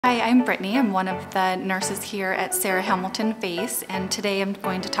Hi, I'm Brittany. I'm one of the nurses here at sarahhamiltonface, and today I'm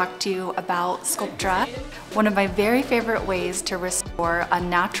going to talk to you about Sculptra, one of my very favorite ways to restore a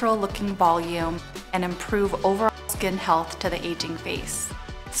natural looking volume and improve overall skin health to the aging face.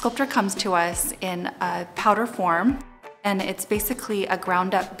 Sculptra comes to us in a powder form, and it's basically a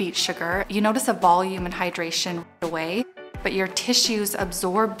ground up beet sugar. You notice a volume and hydration right away, but your tissues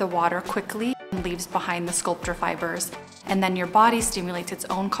absorb the water quickly and leaves behind the Sculptra fibers. And then your body stimulates its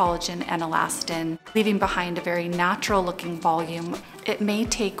own collagen and elastin, leaving behind a very natural looking volume. It may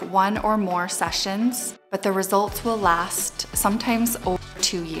take one or more sessions, but the results will last sometimes over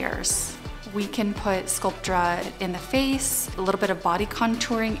 2 years. We can put Sculptra in the face, a little bit of body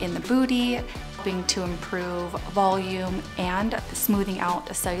contouring in the booty, helping to improve volume and smoothing out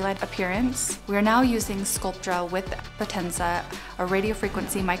a cellulite appearance. We are now using Sculptra with Potenza, a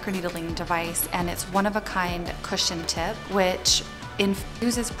radiofrequency microneedling device, and it's one-of-a-kind cushion tip, which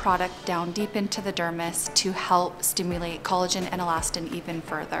infuses product down deep into the dermis to help stimulate collagen and elastin even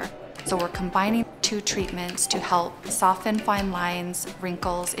further. So we're combining two treatments to help soften fine lines,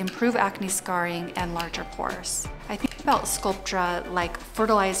 wrinkles, improve acne scarring, and larger pores. I think about Sculptra like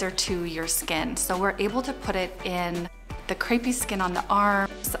fertilizer to your skin. So we're able to put it in the crepey skin on the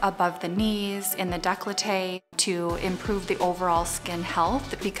arms, above the knees, in the décolleté to improve the overall skin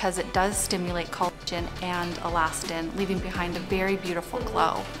health because it does stimulate collagen and elastin, leaving behind a very beautiful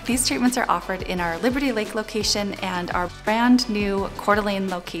glow. These treatments are offered in our Liberty Lake location and our brand new Coeur d'Alene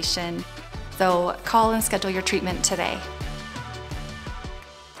location. So call and schedule your treatment today.